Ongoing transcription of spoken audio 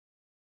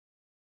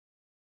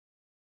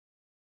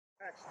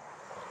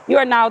You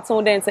are now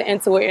tuned in to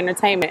N2IT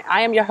Entertainment.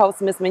 I am your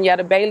host, Miss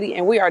Mignetta Bailey,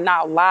 and we are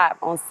now live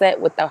on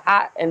set with the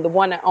hot and the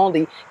one and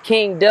only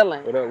King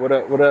Dillon. What up, what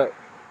up, what up?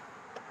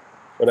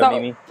 What up,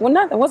 Mimi? Well,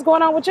 nothing. What's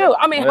going on with you?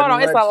 I mean, Nothing hold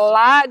on. It's a much.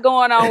 lot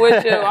going on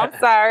with you. I'm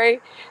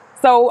sorry.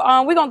 So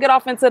we're going to get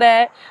off into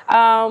that.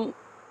 Tell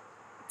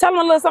them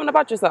a little something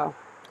about yourself.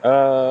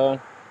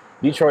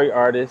 Detroit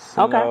artist.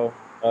 Okay.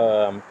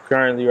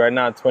 Currently, right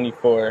now,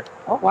 24.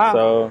 Oh, wow.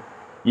 So,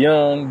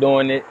 young,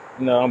 doing it.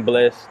 You know, I'm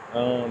blessed.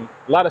 A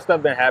lot of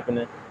stuff been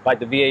happening, like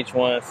the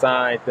VH1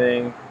 sign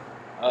thing.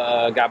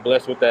 Got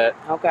blessed with that.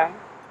 Okay.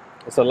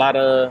 It's a lot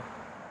of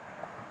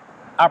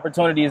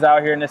opportunities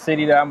out here in the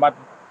city that I'm about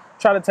to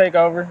try to take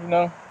over. You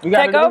know, we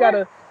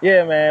gotta,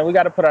 yeah, man. We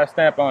gotta put our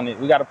stamp on it.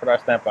 We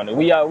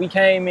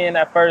came in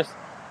at first.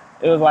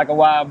 It was like a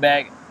while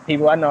back.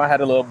 People, I know I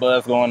had a little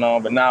buzz going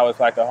on, but now it's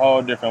like a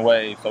whole different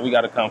wave. So we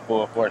got to come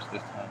full force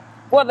this time.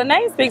 Well, the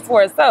name speaks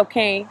for itself,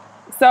 King.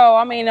 So,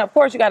 I mean, of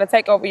course, you got to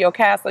take over your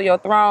castle, your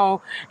throne,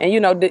 and,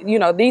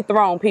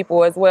 dethrone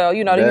people as well.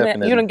 You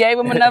done gave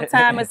them enough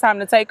time. It's time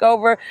to take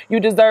over. You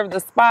deserve the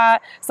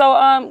spot.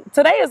 So,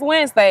 today is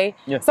Wednesday.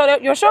 Yeah. So,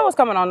 your show is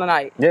coming on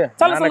tonight. Yeah.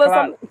 Tell us a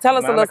little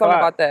something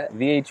about that.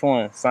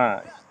 VH1,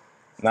 sign.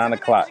 9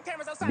 o'clock.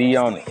 Be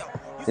on it.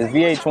 It's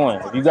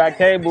VH1. If you got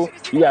cable,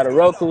 you got a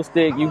Roku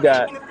stick, you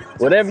got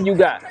whatever you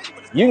got.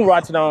 You can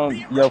watch it on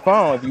your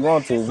phone if you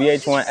want to.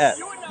 VH1 app.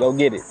 Go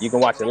get it. You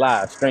can watch it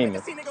live,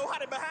 streaming.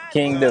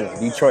 King Dillon,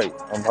 Detroit.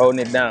 I'm holding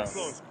it down.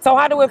 So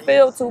how do it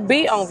feel to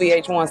be on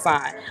VH1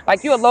 sign?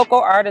 Like, you're a local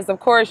artist, of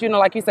course,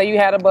 like you say, you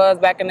had a buzz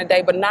back in the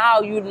day, but now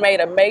you've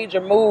made a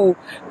major move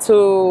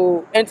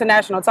to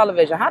international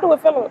television. How do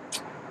it feel?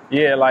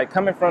 Yeah, like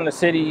coming from the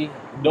city,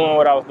 doing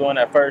what I was doing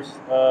at first,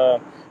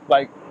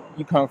 like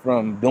you come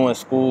from doing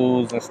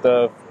schools and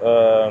stuff,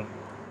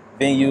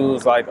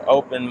 venues like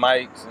open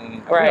mics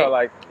and right.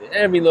 Like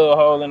every little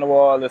hole in the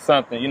wall or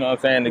something, you know what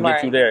I'm saying, to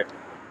get you there.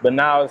 But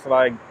now it's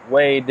like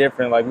way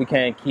different. Like we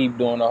can't keep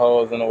doing the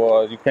holes in the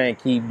walls. You can't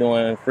keep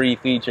doing free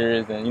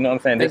features and you know what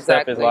I'm saying? This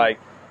stuff is like,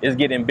 it's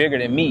getting bigger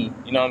than me.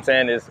 You know what I'm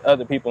saying? There's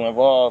other people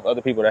involved,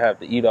 other people that have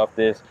to eat off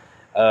this.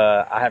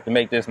 I have to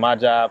make this my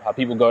job, how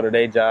people go to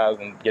their jobs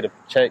and get a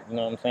check, you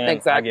know what I'm saying?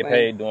 Exactly. I get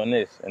paid doing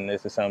this, and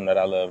this is something that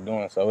I love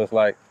doing. So it's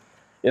like,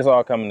 it's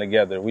all coming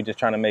together. We just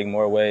trying to make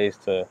more ways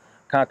to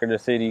conquer the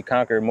city,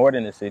 conquer more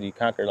than the city,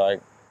 conquer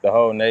like the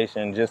whole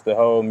nation, just the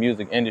whole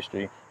music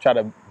industry. Try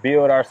to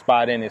build our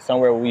spot in it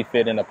somewhere where we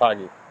fit in the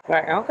pocket.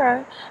 Right,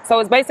 okay. So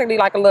it's basically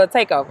like a little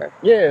takeover.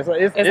 Yeah, so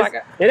it's like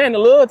it ain't a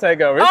little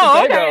takeover. It's a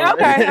takeover.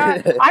 Okay.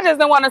 I just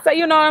didn't want to say,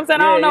 you know what I'm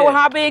saying? I don't know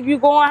how big you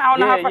going. I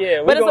don't know how far.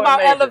 But it's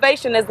about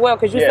elevation as well,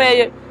 because you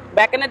said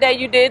back in the day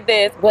you did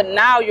this, but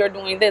now you're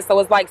doing this. So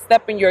it's like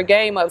stepping your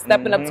game up,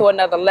 stepping up to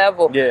another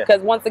level. Yeah.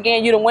 Because once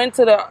again, you done went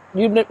to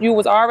you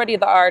was already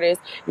the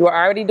artist. You were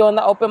already doing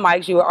the open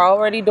mics. You were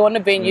already doing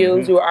the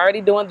venues. You were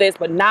already doing this,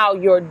 but now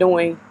you're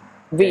doing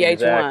VH1.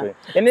 Exactly.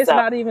 And it's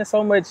not even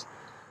so much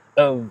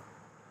of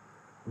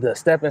the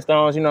stepping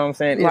stones, you know what I'm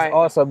saying? It's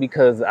also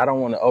because I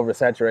don't want to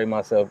oversaturate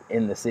myself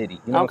in the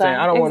city. You know what I'm saying?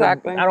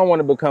 I don't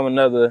want to become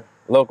another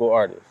local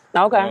artist. Okay.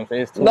 You know what I'm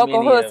saying? It's too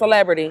local many hood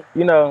celebrity.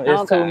 You know,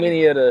 it's too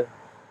many of them.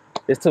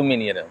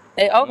 Okay.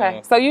 You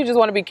know? So you just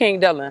want to be King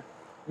Dillon.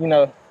 You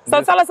know.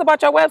 So tell us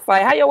about your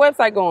website. How your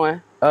website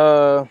going?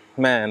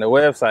 Man, the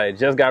website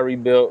just got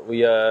rebuilt.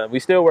 We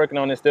still working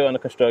on it, still under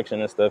construction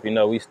and stuff. You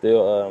know, we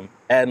still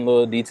adding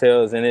little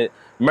details in it.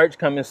 Merch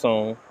coming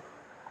soon.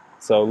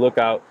 So look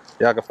out.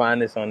 Y'all can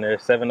find this on there.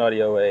 7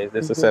 Audio Waves.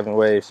 This is a 7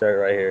 Wave shirt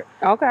right here.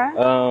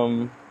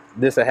 Okay.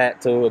 This a hat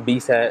too, a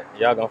Beast hat.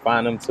 Y'all gonna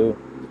find them too.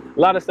 A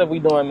lot of stuff we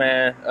doing,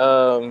 man.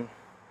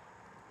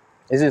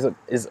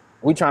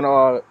 We trying to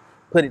all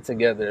put it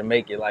together and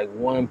make it like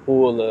one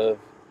pool of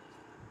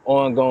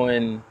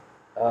ongoing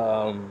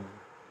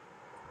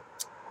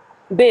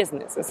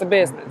business. It's a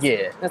business.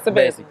 Yeah, it's a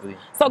business.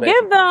 So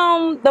give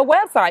them the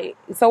website.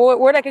 So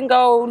where they can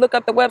go look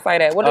up the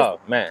website at.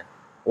 Man.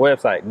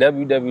 Website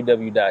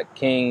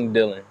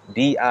www.kingdillon,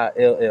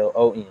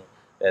 Dillon.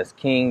 That's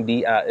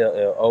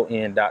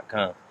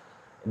kingdillon.com.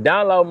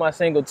 Download my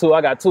single too.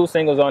 I got 2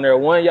 singles on there.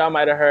 One y'all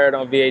might have heard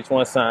on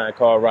VH1 sign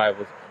called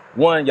Rivals.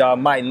 One y'all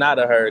might not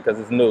have heard because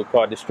it's new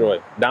called Destroy.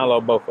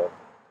 Download both of them.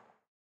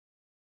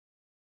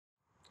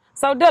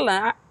 So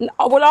Dillon,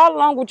 all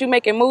along with you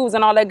making moves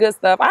and all that good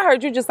stuff, I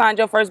heard you just signed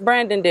your first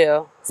branding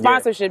deal,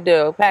 sponsorship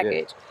deal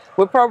package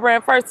with Pro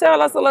Brand First.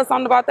 Tell us a little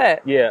something about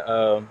that.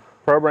 Yeah.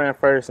 Pro Brand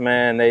First,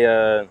 man, they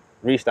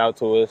reached out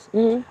to us.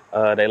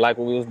 They liked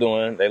what we was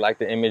doing. They liked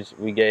the image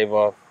we gave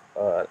off.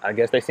 I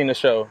guess they seen the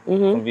show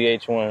from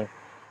VH1.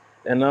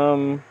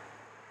 And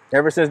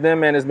ever since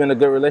then, man, it's been a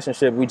good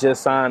relationship. We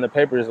just signed the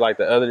papers like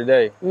the other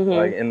day,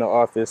 like in the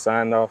office,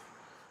 signed off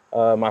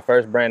my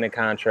first branding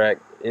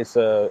contract. It's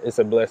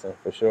a blessing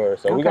for sure.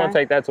 So we're gonna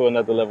take that to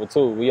another level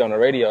too. We on the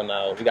radio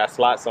now. We got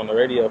slots on the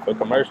radio for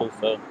commercials.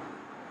 So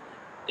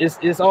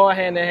it's all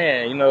hand in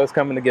hand, you know, it's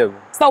coming together.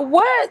 So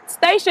what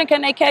station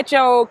can they catch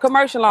your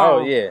commercial on?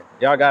 Oh yeah,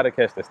 y'all gotta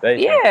catch the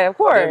station. Yeah, of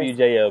course.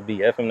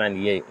 WJLB, FM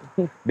 98.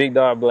 Big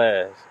Dog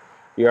Blast.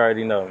 You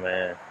already know,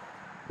 man.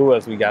 Who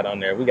else we got on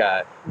there? We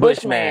got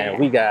Bushman.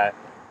 We got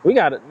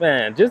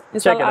man. Just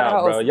check it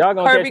out, bro. Y'all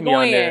gonna catch me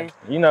on there.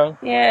 You know.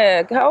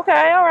 Yeah.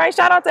 Okay. All right.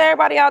 Shout out to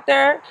everybody out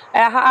there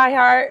at High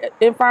Heart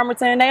in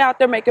Farmerton. They out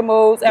there making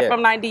moves.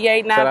 FM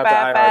 98,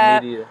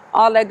 955,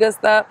 all that good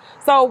stuff.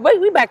 So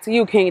we back to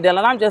you, King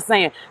Dillon. I'm just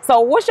saying. So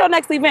what's your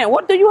next event?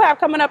 What do you have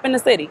coming up in the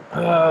city?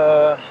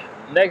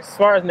 As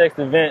far as next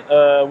event,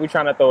 we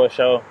trying to throw a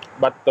show.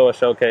 About to throw a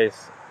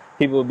showcase.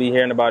 People will be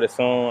hearing about it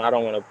soon. I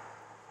don't want to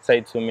say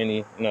too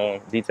many,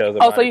 details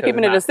about it. Oh, so you're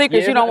keeping it a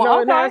secret? You don't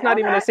want? No, it's not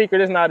even a secret.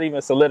 It's not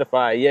even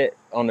solidified yet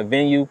on the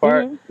venue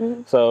part.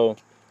 So,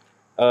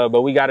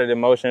 but we got it in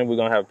motion. We're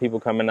gonna have people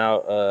coming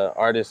out,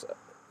 artists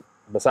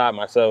beside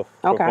myself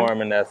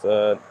performing. That's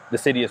the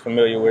city is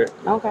familiar with.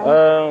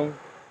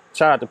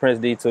 Shout out to Prince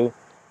D too.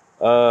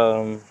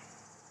 We're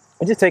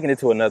just taking it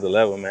to another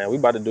level, man. We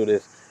about to do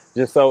this.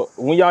 Just so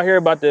when y'all hear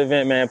about the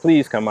event, man,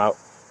 please come out.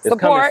 It's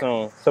coming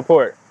soon.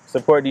 Support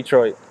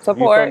Detroit. If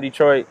you're from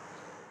Detroit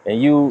and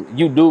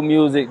you do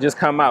music, just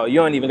come out.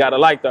 You don't even gotta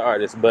like the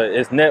artist, but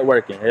it's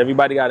networking.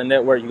 Everybody got a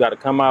network. You gotta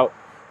come out,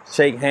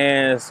 shake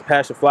hands,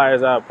 pass your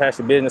flyers out, pass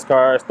your business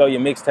cards, throw your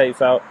mixtapes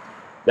out.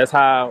 That's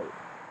how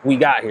we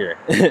got here.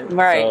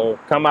 Right. So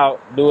come out,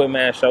 do it,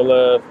 man. Show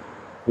love.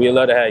 We'd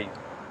love to have you.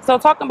 So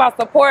talking about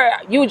support,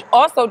 you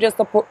also just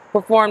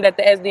performed at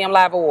the SDM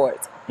Live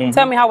Awards.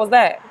 Tell me, how was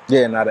that?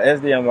 Yeah, now the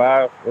SDM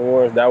Live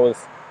Awards, that was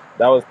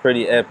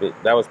pretty epic.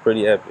 That was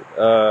pretty epic.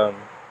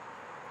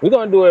 We're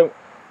gonna do it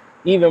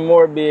even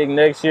more big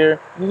next year.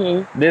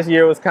 This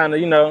year was kind of,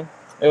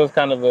 it was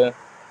kind of a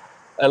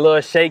little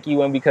shaky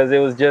one because it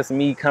was just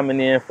me coming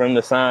in from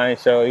the sign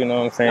show, you know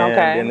what I'm saying?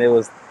 And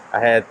then I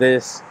had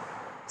this.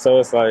 So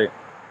it's like,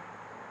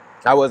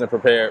 I wasn't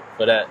prepared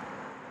for that.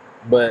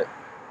 But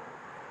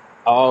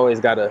I always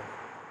gotta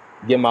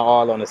get my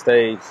all on the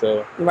stage.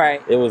 So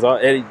it was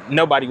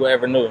nobody will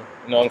ever knew, you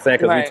know what I'm saying?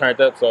 Because we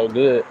turned up so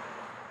good.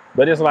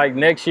 But it's like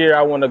next year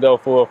I want to go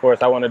full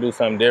force. I want to do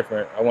something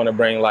different. I want to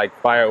bring like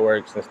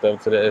fireworks and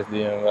stuff to the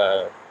SDM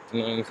Live.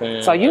 You know what I'm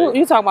saying? So you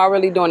talking about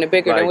really doing it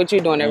bigger than what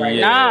you're doing it right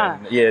now?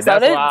 Yeah,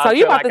 that's why I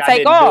you about like to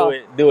take off.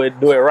 Do it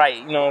right.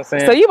 You know what I'm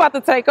saying? So you about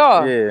to take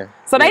off. Yeah.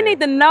 So they need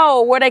to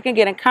know where they can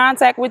get in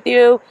contact with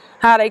you,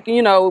 how they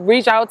can,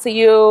 reach out to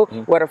you,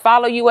 where to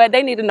follow you at.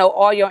 They need to know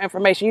all your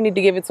information. You need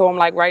to give it to them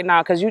like right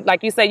now, because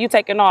like you said, you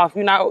taking off.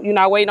 You're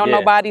not waiting on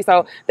nobody.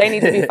 So they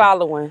need to be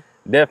following.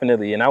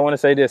 Definitely. And I want to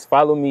say this: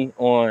 follow me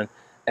on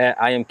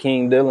I am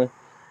King Dillon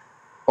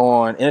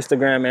on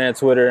Instagram and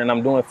Twitter, and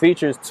I'm doing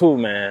features too,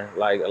 man.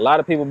 Like a lot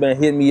of people been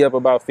hitting me up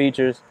about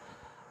features.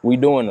 We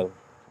doing them.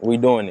 We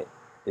doing it.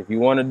 If you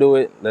want to do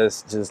it,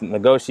 let's just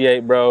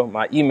negotiate, bro.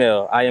 My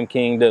email,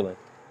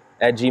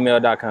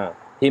 iamkingdillon@gmail.com.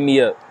 Hit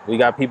me up. We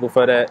got people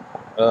for that.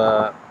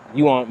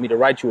 You want me to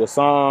write you a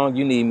song?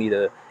 You need me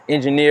to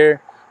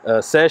engineer a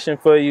session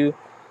for you?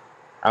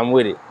 I'm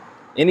with it.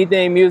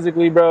 Anything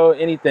musically, bro,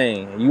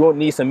 anything. You won't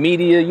need some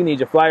media, you need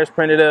your flyers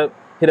printed up,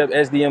 hit up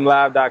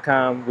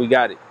sdmlive.com. We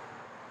got it.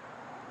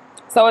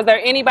 So is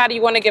there anybody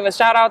you want to give a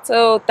shout out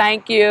to?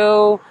 Thank you.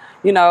 Oh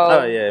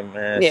yeah,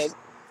 man. Yeah.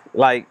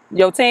 Like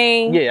your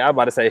team? Yeah, I was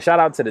about to say shout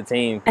out to the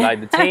team.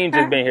 Like the team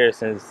just been here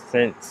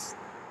since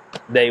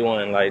day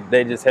one. Like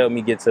they just helped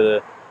me get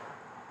to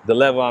the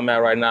level I'm at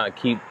right now and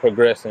keep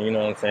progressing, you know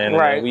what I'm saying?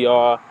 Right. And we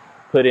all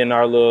put in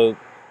our little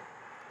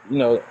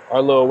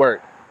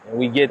work. And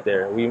we get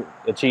there. We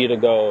achieve a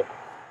goal.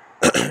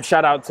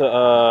 Shout out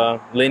to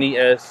Lenny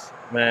S.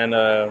 Man,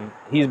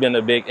 he's been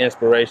a big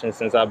inspiration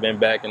since I've been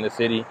back in the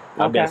city.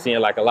 I've been seeing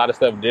like a lot of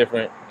stuff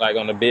different, like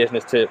on the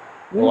business tip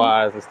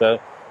wise and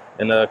stuff.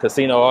 And the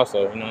casino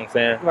also, you know what I'm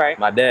saying? Right.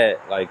 My dad,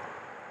 like,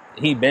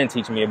 he been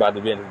teaching me about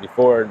the business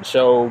before the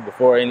show,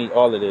 before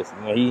all of this.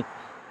 When he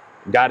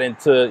got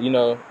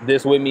into,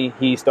 this with me,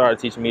 he started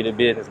teaching me the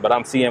business. But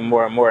I'm seeing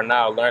more and more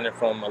now, learning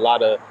from a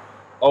lot of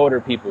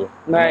older people, you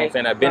know what I'm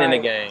saying, that been in the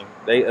game.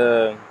 They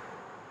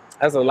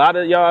that's a lot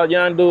of y'all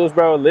young dudes,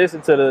 bro.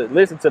 Listen to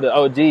the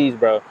OGs,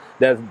 bro.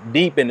 That's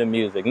deep in the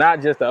music,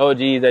 not just the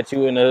OGs that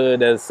you in the hood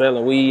that's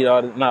selling weed.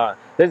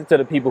 Listen to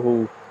the people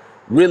who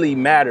really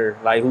matter,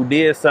 like who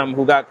did something,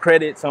 who got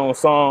credits on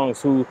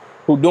songs, who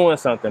doing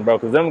something, bro.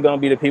 Because them gonna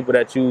be the people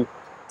that you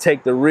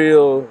take the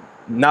real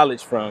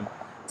knowledge from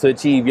to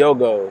achieve your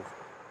goals.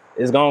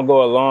 It's gonna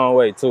go a long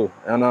way too.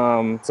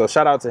 And so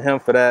shout out to him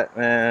for that,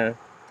 man.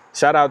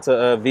 Shout out to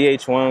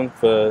VH1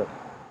 for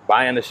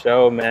buying the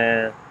show,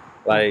 man.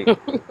 Like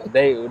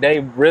they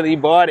really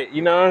bought it,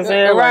 you know what I'm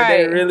saying? Right. Like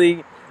they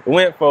really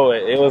went for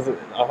it. It was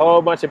a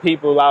whole bunch of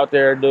people out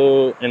there,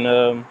 dude.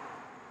 And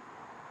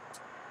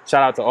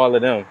shout out to all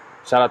of them.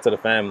 Shout out to the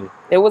family.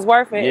 It was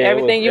worth it. Yeah,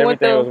 everything you went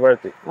through. Everything was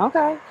worth it.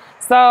 Okay.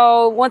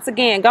 So once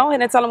again, go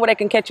ahead and tell them where they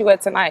can catch you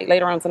at tonight,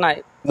 later on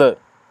tonight. Look,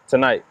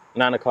 tonight,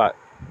 9 o'clock,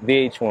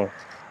 VH1.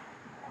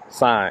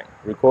 Sign,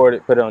 record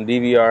it, put it on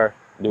DVR,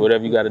 do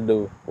whatever you got to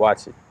do,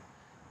 watch it.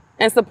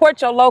 And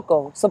support your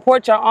local,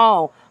 support your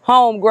own,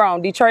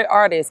 homegrown Detroit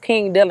artist,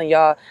 King Dillon,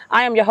 y'all.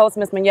 I am your host,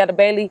 Miss Mignetta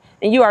Bailey,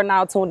 and you are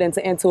now tuned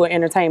into N2IT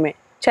Entertainment.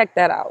 Check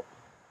that out.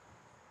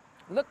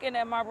 Looking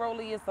at my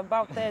rollie, it's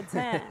about that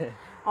time.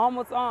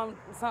 Almost on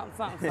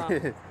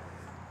something.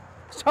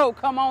 So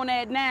come on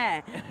at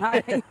 9.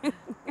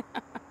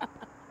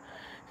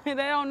 They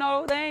don't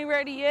know. They ain't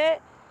ready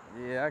yet.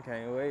 Yeah, I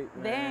can't wait,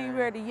 man. They ain't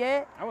ready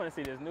yet. I want to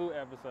see this new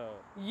episode.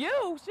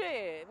 You,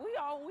 shit. We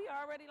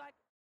already like...